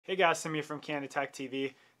Hey guys, Timmy from Candid Tech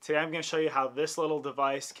TV. Today I'm going to show you how this little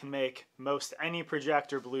device can make most any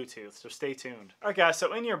projector Bluetooth, so stay tuned. Alright guys,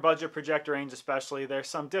 so in your budget projector range especially, there's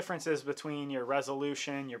some differences between your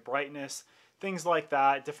resolution, your brightness, things like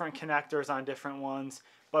that, different connectors on different ones.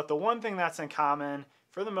 But the one thing that's in common,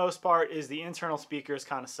 for the most part, is the internal speakers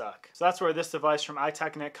kind of suck. So that's where this device from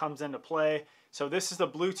iTechnic comes into play. So this is the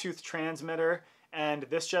Bluetooth transmitter, and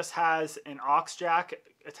this just has an aux jack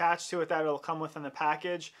attached to it that it'll come with in the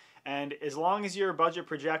package. And as long as your budget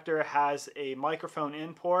projector has a microphone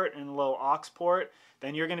in port and a little aux port,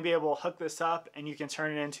 then you're going to be able to hook this up and you can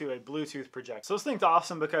turn it into a Bluetooth projector. So this thing's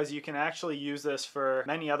awesome because you can actually use this for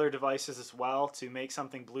many other devices as well to make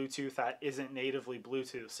something Bluetooth that isn't natively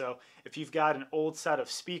Bluetooth. So if you've got an old set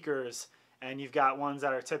of speakers and you've got ones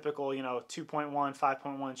that are typical, 2.1,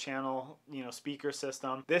 5.1 channel, speaker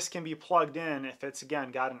system, this can be plugged in if it's,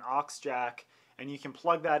 again, got an aux jack, and you can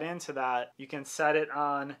plug that into that. You can set it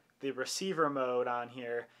on the receiver mode on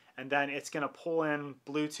here, and then it's going to pull in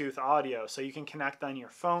Bluetooth audio. So you can connect on your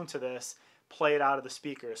phone to this, play it out of the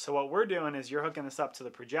speakers. So what we're doing is you're hooking this up to the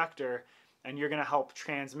projector, and you're going to help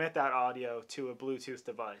transmit that audio to a Bluetooth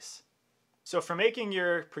device. So for making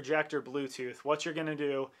your projector Bluetooth, what you're going to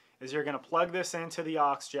do is you're going to plug this into the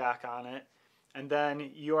aux jack on it, and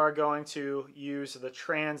then you are going to use the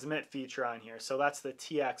transmit feature on here. So that's the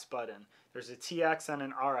TX button. There's a TX and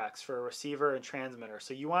an RX for a receiver and transmitter.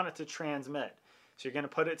 So you want it to transmit. So you're going to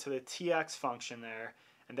put it to the TX function there,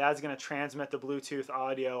 and that's going to transmit the Bluetooth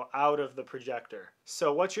audio out of the projector.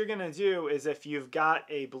 So what you're going to do is if you've got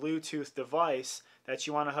a Bluetooth device that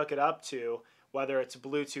you want to hook it up to, whether it's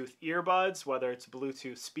Bluetooth earbuds, whether it's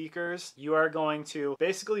Bluetooth speakers, you are going to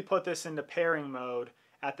basically put this into pairing mode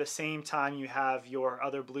at the same time you have your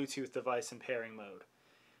other Bluetooth device in pairing mode.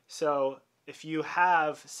 So if you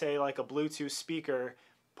have, say, like a Bluetooth speaker,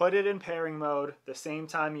 put it in pairing mode the same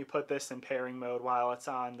time you put this in pairing mode while it's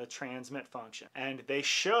on the transmit function. And they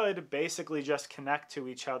should basically just connect to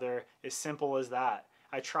each other, as simple as that.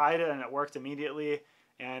 I tried it and it worked immediately,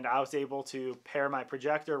 and I was able to pair my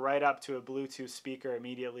projector right up to a Bluetooth speaker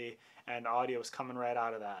immediately, and audio is coming right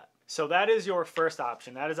out of that. So that is your first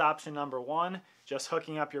option. That is option number one, just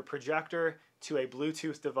hooking up your projector to a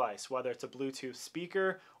Bluetooth device, whether it's a Bluetooth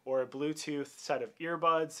speaker or a Bluetooth set of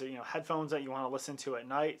earbuds, or, headphones that you want to listen to at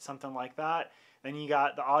night, something like that. Then you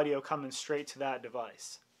got the audio coming straight to that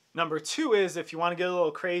device. Number two is if you want to get a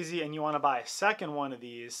little crazy and you want to buy a second one of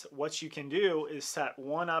these, what you can do is set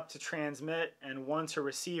one up to transmit and one to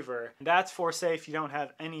receiver. That's for, say, if you don't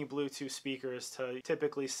have any Bluetooth speakers to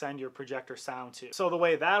typically send your projector sound to. So the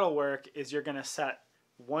way that'll work is you're going to set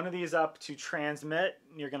one of these up to transmit,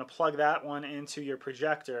 you're going to plug that one into your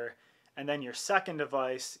projector, and then your second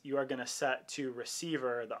device you are going to set to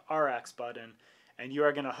receiver, the RX button, and you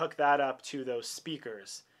are going to hook that up to those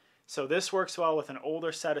speakers. So this works well with an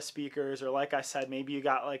older set of speakers, or like I said, maybe you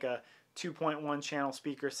got like a 2.1 channel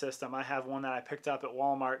speaker system. I have one that I picked up at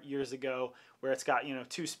Walmart years ago where it's got,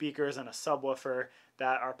 two speakers and a subwoofer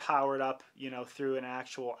that are powered up, through an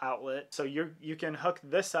actual outlet. So you can hook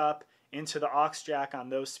this up into the aux jack on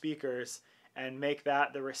those speakers and make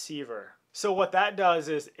that the receiver. So what that does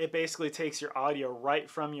is it basically takes your audio right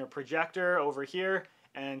from your projector over here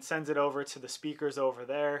and sends it over to the speakers over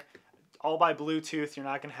there. All by Bluetooth. You're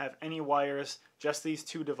not going to have any wires, just these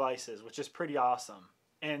two devices, which is pretty awesome.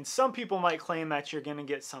 And some people might claim that you're going to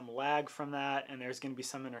get some lag from that and there's going to be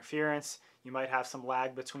some interference. You might have some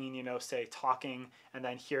lag between, say, talking and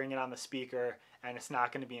then hearing it on the speaker, and it's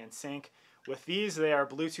not going to be in sync. With these, they are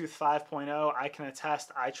Bluetooth 5.0. I can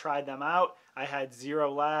attest, I tried them out. I had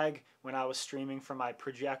zero lag when I was streaming from my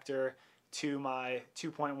projector to my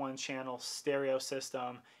 2.1 channel stereo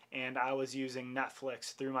system, and I was using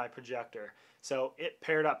Netflix through my projector. So it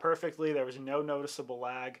paired up perfectly. There was no noticeable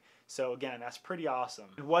lag. So again, that's pretty awesome.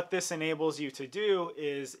 And what this enables you to do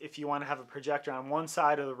is if you want to have a projector on one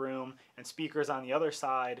side of the room and speakers on the other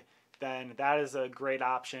side, then that is a great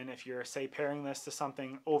option. If you're, say, pairing this to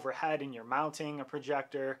something overhead and you're mounting a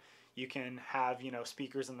projector, you can have,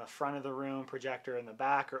 speakers in the front of the room, projector in the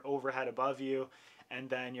back or overhead above you, and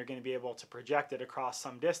then you're going to be able to project it across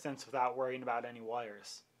some distance without worrying about any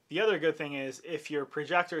wires. The other good thing is if your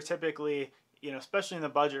projector typically, especially in the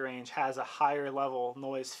budget range, has a higher level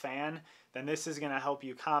noise fan, then this is going to help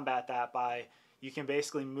you combat that by, you can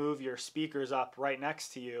basically move your speakers up right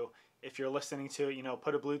next to you. If you're listening to it,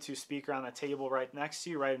 put a Bluetooth speaker on the table right next to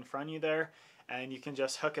you, right in front of you there, and you can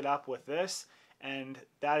just hook it up with this, and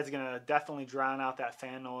that is going to definitely drown out that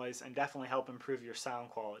fan noise and definitely help improve your sound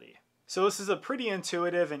quality. So this is a pretty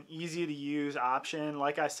intuitive and easy to use option.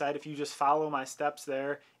 Like I said, if you just follow my steps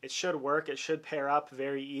there, it should work. It should pair up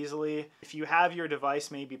very easily. If you have your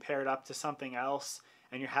device maybe paired up to something else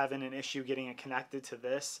and you're having an issue getting it connected to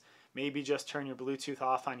this, maybe just turn your Bluetooth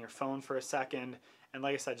off on your phone for a second. And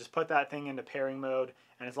like I said, just put that thing into pairing mode.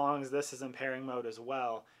 And as long as this is in pairing mode as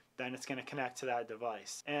well, then it's going to connect to that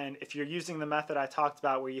device. And if you're using the method I talked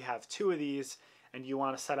about where you have two of these, and you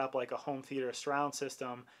want to set up like a home theater surround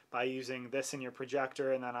system by using this in your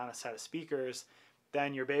projector and then on a set of speakers,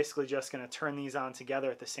 then you're basically just going to turn these on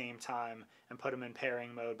together at the same time and put them in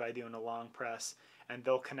pairing mode by doing a long press, and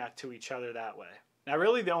they'll connect to each other that way. Now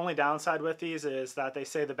really the only downside with these is that they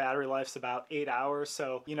say the battery life's about 8 hours,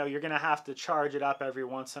 so you're going to have to charge it up every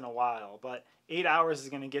once in a while, but 8 hours is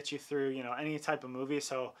going to get you through any type of movie.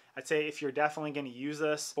 So I'd say if you're definitely going to use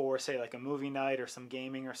this for say like a movie night or some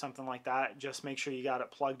gaming or something like that, just make sure you got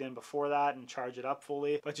it plugged in before that and charge it up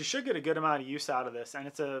fully. But you should get a good amount of use out of this, and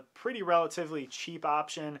it's a pretty relatively cheap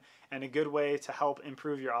option and a good way to help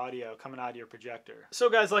improve your audio coming out of your projector. So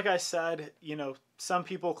guys, like I said, some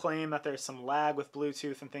people claim that there's some lag with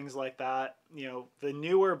Bluetooth and things like that. The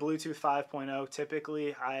newer Bluetooth 5.0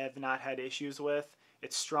 typically I have not had issues with.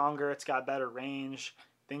 It's stronger, it's got better range,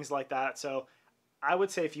 things like that. So I would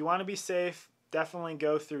say if you want to be safe, definitely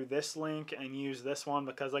go through this link and use this one,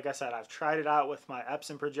 because like I said, I've tried it out with my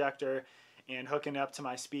Epson projector and hooking it up to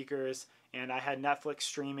my speakers, and I had Netflix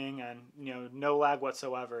streaming and no lag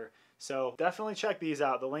whatsoever. So definitely check these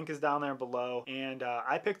out. The link is down there below, and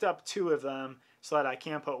I picked up two of them so that I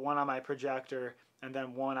can put one on my projector and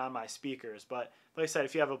then one on my speakers. But like I said,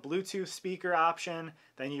 if you have a Bluetooth speaker option,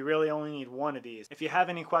 then you really only need one of these. If you have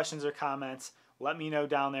any questions or comments, let me know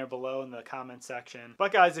down there below in the comment section.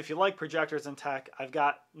 But guys, if you like projectors and tech, I've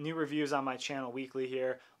got new reviews on my channel weekly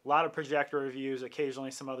here. A lot of projector reviews,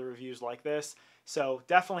 occasionally some other reviews like this. So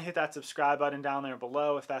definitely hit that subscribe button down there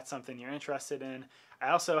below if that's something you're interested in. I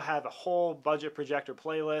also have a whole budget projector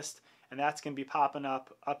playlist, and that's going to be popping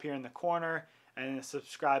up here in the corner, and the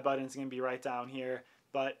subscribe button is going to be right down here.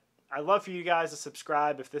 But I'd love for you guys to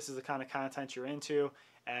subscribe if this is the kind of content you're into.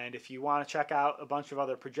 And if you want to check out a bunch of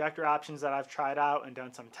other projector options that I've tried out and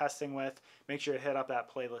done some testing with, make sure to hit up that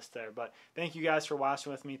playlist there. But thank you guys for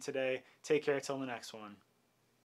watching with me today. Take care till the next one.